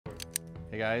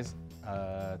Hey guys,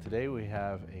 today we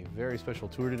have a very special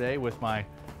tour today with my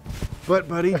butt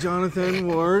buddy, Jonathan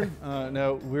Ward.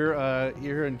 No, we're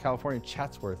here in California,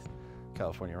 Chatsworth,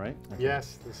 California, right? Okay.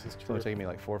 Yes, this is true. It's only taken me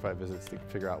like 4 or 5 visits to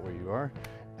figure out where you are.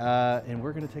 And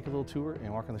we're gonna take a little tour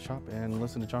and walk in the shop and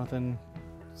listen to Jonathan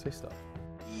say stuff.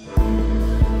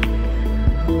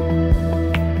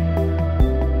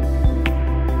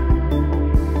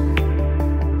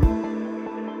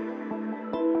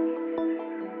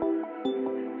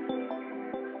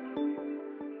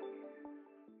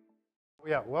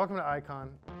 Yeah, welcome to Icon.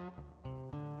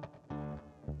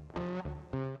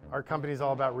 Our company is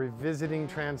all about revisiting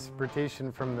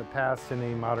transportation from the past in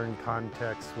a modern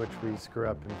context, which we screw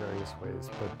up in various ways.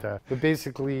 But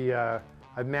basically,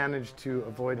 I've managed to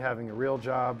avoid having a real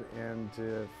job and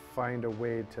to find a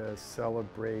way to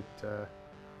celebrate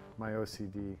my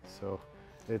OCD. So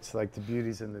it's like the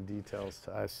beauty's in the details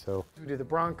to us. So we do the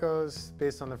Broncos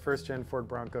based on the first-gen Ford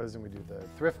Broncos, and we do the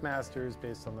Thrift Masters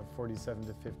based on the 47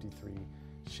 to 53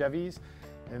 Chevys.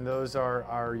 And those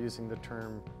are using the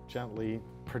term gently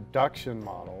production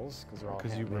models because they're all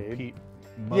handmade. Because you repeat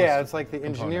yeah, it's like the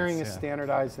engineering is yeah.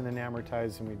 standardized and then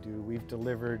amortized, and we've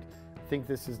delivered, I think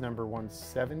this is number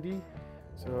 170.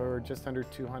 So we're just under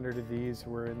 200 of these.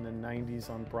 We're in the 90s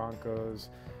on Broncos.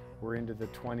 We're into the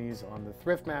 20s on the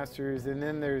Thrift Masters. And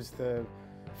then there's the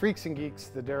Freaks and Geeks,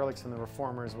 the Derelicts and the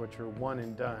Reformers, which are one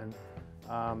and done.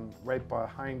 Right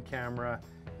behind camera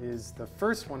is the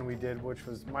first one we did, which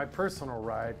was my personal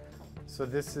ride. So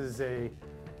this is a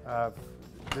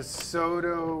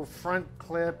DeSoto front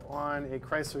clip on a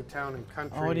Chrysler Town and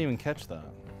Country. Oh, I didn't even catch that.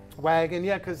 Wagon,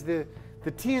 yeah, because the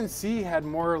TNC had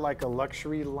more like a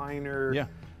luxury liner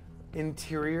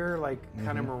interior, like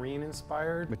kind of marine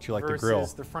inspired. But you like the grill.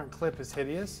 Versus the front clip is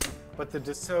hideous. But the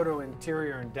DeSoto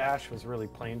interior and dash was really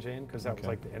plain Jane because that was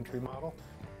like the entry model.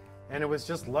 And it was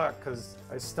just luck because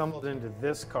I stumbled into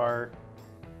this car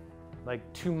like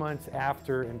 2 months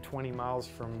after and 20 miles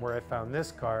from where I found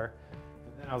this car.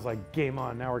 And then I was like, game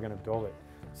on, now we're gonna build it.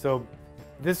 So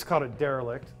this is called a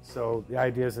derelict. So the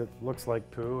idea is it looks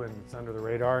like poo and it's under the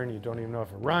radar and you don't even know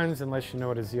if it runs unless you know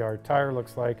what a ZR tire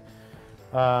looks like.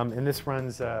 And this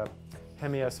runs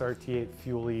Hemi SRT8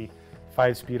 Fuelie,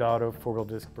 5-speed auto, 4-wheel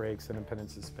disc brakes, independent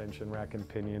suspension, rack and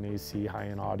pinion, AC,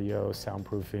 high-end audio,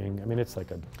 soundproofing. I mean, it's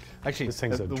like a... Actually, this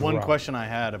thing's the one question I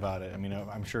had about it, I mean,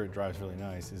 I'm sure it drives really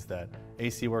nice, is that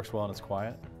AC works well and it's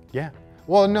quiet? Yeah.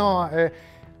 Well, no,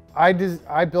 I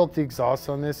built the exhaust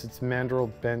on this. It's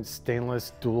mandrel bent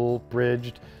stainless, dual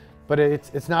bridged, but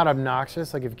it's not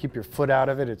obnoxious. Like if you keep your foot out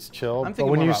of it, it's chilled. I'm but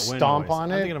thinking when more you about wind stomp noise.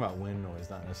 on I'm it, thinking about wind noise,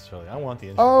 not necessarily. I don't want the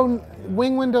engine. oh,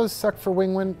 wing windows suck for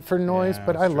for noise, Yeah,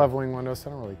 but I that's love true. wing windows. So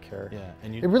I don't really care. Yeah,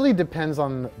 and It really depends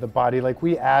on the body. Like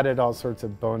we added all sorts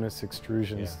of bonus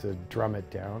extrusions to drum it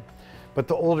down. But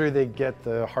the older they get,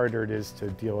 the harder it is to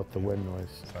deal with the wind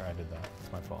noise. Sorry, I did that.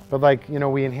 It's my fault. But like, you know,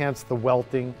 we enhanced the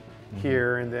welting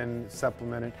here and then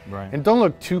supplemented. Right. And don't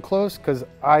look too close because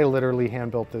I literally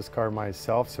hand built this car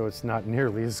myself, so it's not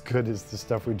nearly as good as the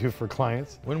stuff we do for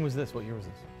clients. When was this? What year was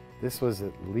this? This was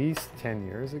at least 10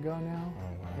 years ago now,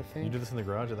 Oh, wow. I think. You did this in the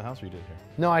garage at the house or you did it here?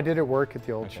 No, I did it work at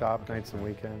the old shop, nights and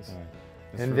weekends. All right.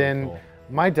 That's And really then cool.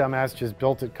 my dumbass just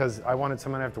built it because I wanted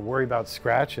someone to have to worry about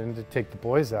scratching to take the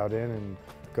boys out in and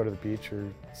go to the beach or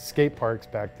skate parks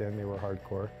back then. They were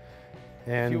hardcore.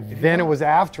 And then it was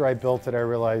after I built it, I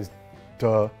realized,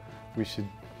 duh, we should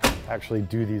actually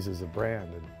do these as a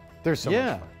brand. And they're so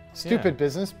much fun. Stupid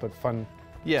business, but fun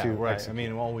to right. execute. I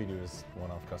mean, all we do is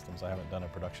one-off customs. I haven't done a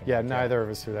production. Yeah, like neither of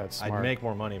us are that smart. I'd make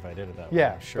more money if I did it that way.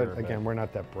 Yeah, sure. but again, we're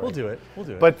not that bright. We'll do it. We'll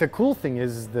do it. But the cool thing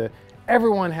is that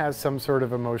everyone has some sort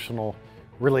of emotional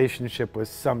relationship with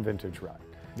some vintage ride.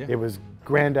 Yeah. It was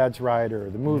Granddad's ride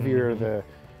or the movie or the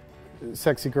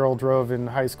sexy girl drove in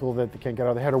high school that they can't get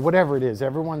out of their head or whatever it is.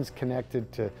 Everyone's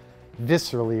connected to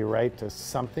viscerally, right, to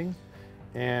something.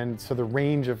 And so the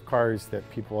range of cars that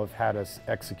people have had us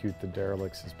execute the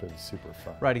derelicts has been super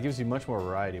fun. Right, it gives you much more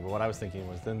variety. But what I was thinking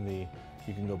was then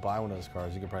you can go buy one of those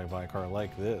cars. You could probably buy a car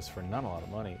like this for not a lot of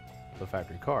money, the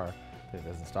factory car. It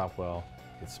doesn't stop well.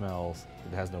 It smells.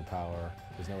 It has no power.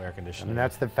 There's no air conditioning. And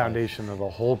that's the foundation of the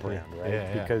whole brand, right?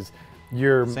 Yeah, yeah. Because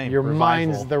your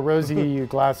mind's the rosy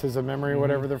glasses of memory,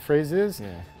 whatever the phrase is.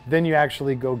 Then you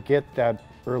actually go get that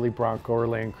early Bronco or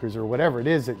Land Cruiser or whatever it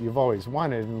is that you've always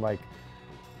wanted, and like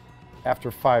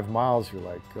after 5 miles, you're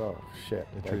like, oh shit.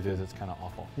 The truth is, it's kind of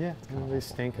awful. Yeah, they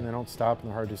stink and they don't stop and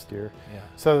they're hard to steer. Yeah.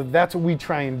 So that's what we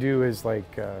try and do is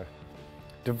like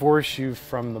divorce you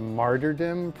from the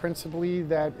martyrdom principally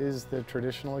that is the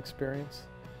traditional experience.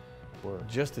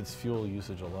 Just its fuel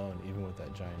usage alone, even with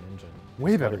that giant engine,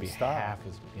 way better to be stuff. half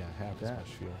as much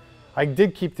fuel. I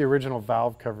did keep the original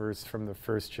valve covers from the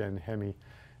first gen Hemi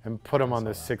and put them on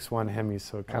the 6.1 Hemi,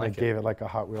 so it kind of gave it like a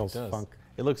Hot Wheels funk.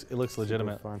 It looks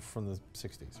legitimate from the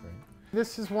 60s, right?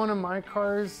 This is one of my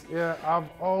cars. Yeah, I've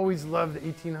always loved the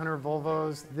 1800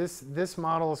 Volvos. This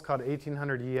model is called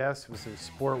 1800 ES. It was a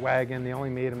sport wagon. They only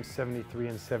made them 73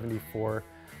 and 74.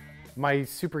 My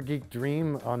super geek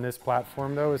dream on this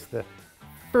platform though is the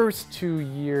first 2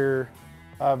 year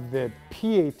of the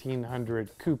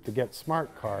P1800 Coupe, the Get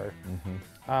Smart car.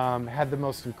 Had the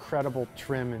most incredible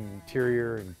trim and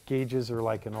interior, and gauges are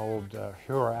like an old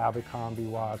Hero Abercrombie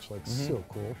watch, like so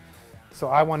cool. So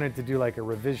I wanted to do like a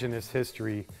revisionist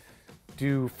history,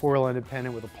 do 4-wheel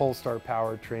independent with a Polestar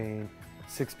powertrain,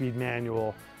 6-speed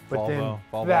manual, but Volvo,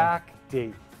 then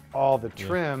backdate all the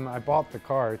trim. I bought the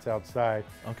car, it's outside,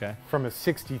 from a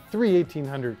 63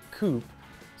 1800 Coupe.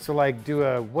 So like do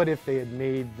a, what if they had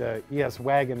made the ES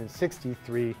wagon in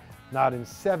 63, not in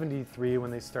 73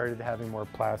 when they started having more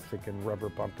plastic and rubber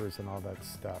bumpers and all that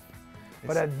stuff.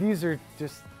 But these are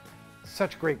just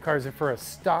such great cars. And for a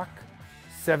stock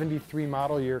 73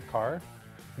 model year car,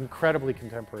 incredibly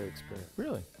contemporary experience.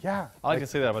 Really? Yeah. I like to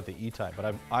say that about the E-Type,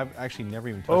 but I've actually never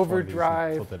even touched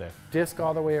overdrive, one of these until today. Disc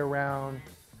all the way around,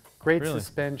 great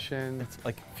suspension, it's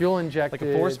like fuel injected. Like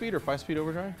a 4-speed or 5-speed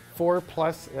overdrive? 4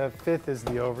 plus 5th is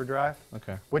the overdrive.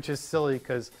 Okay. Which is silly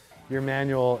because you're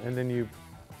manual and then you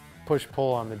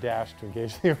push-pull on the dash to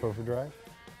engage the overdrive.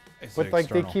 But like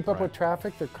they keep up with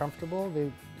traffic, they're comfortable,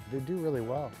 they do really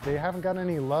well. They haven't got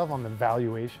any love on the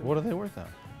valuation. What are they worth now?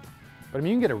 But I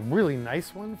mean, you can get a really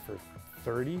nice one for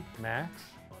 30 max.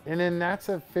 And then that's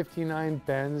a 59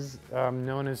 Benz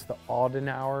known as the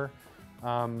Adenauer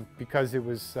because it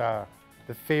was the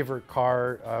favorite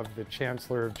car of the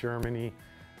Chancellor of Germany.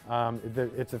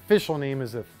 Its official name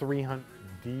is a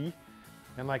 300D.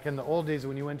 And like in the old days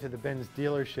when you went to the Benz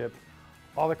dealership,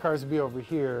 all the cars would be over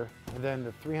here, and then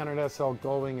the 300 SL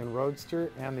Gullwing and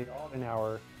Roadster and the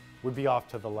Adenauer would be off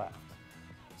to the left.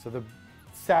 So the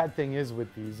sad thing is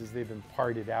with these is they've been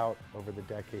parted out over the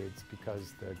decades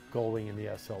because the Gullwing and the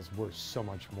SLs were so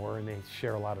much more and they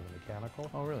share a lot of the mechanical.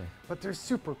 Oh, really? But they're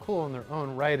super cool in their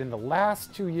own right. In the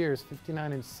last 2 years,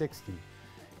 59 and 60,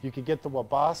 you could get the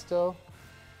Webasto,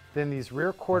 then these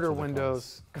rear quarter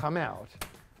windows come out,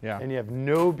 and you have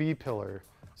no B-pillar.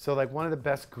 So like one of the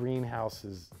best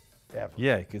greenhouses ever.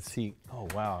 Yeah, you could see, oh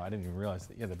wow, I didn't even realize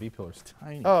that. Yeah, the B-pillar's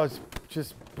tiny. Oh, it's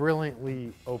just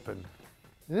brilliantly open.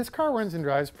 And this car runs and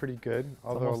drives pretty good,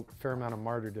 although a fair amount of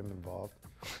martyrdom involved.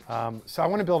 So I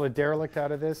want to build a derelict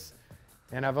out of this,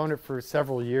 and I've owned it for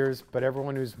several years, but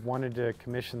everyone who's wanted to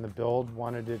commission the build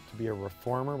wanted it to be a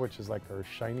reformer, which is like our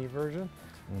shiny version.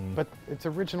 But it's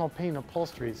original paint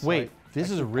upholstery. So wait, this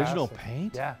is original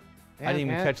paint? Yeah. I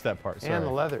didn't even catch that part, sorry. And the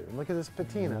leather. And look at this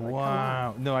patina.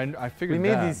 Wow. No, I figured that.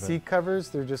 We made these seat covers.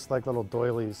 They're just like little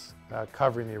doilies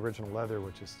covering the original leather,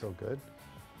 which is still good.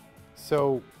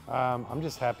 So I'm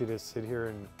just happy to sit here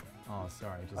and... Oh,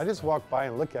 sorry. I just walk by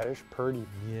and look at it. It's pretty.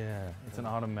 Yeah, it's an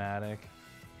automatic.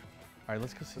 All right,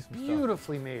 let's go see some stuff.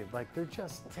 Beautifully made. Like, they're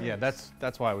just... Yeah, that's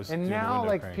why I was And now,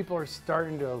 like, people are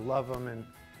starting to love them and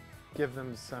give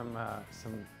them some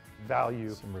value.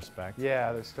 Some respect.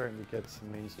 Yeah, they're starting to get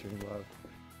some mainstream love.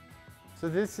 So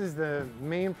this is the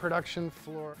main production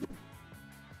floor.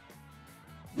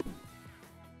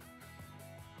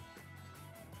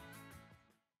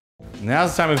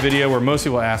 Now's the time of video where most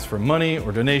people ask for money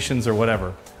or donations or whatever.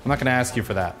 I'm not gonna ask you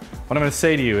for that. What I'm gonna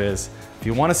say to you is, if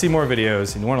you wanna see more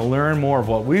videos and you wanna learn more of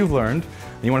what we've learned,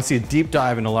 and you wanna see a deep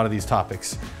dive into a lot of these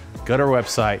topics, go to our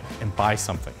website and buy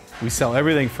something. We sell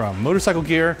everything from motorcycle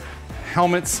gear,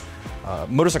 helmets,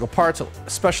 motorcycle parts,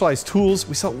 specialized tools.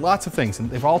 We sell lots of things,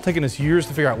 and they've all taken us years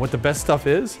to figure out what the best stuff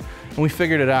is, and we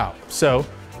figured it out. So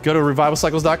go to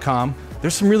revivalcycles.com.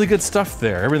 There's some really good stuff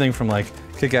there. Everything from like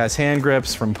kick-ass hand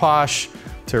grips from Posh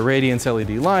to Radiance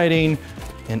LED lighting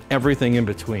and everything in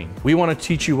between. We want to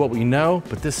teach you what we know,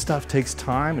 but this stuff takes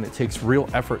time and it takes real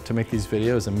effort to make these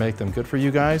videos and make them good for you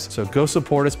guys. So go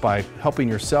support us by helping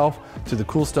yourself to the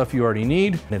cool stuff you already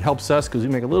need. And it helps us because we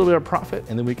make a little bit of profit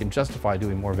and then we can justify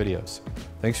doing more videos.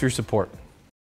 Thanks for your support.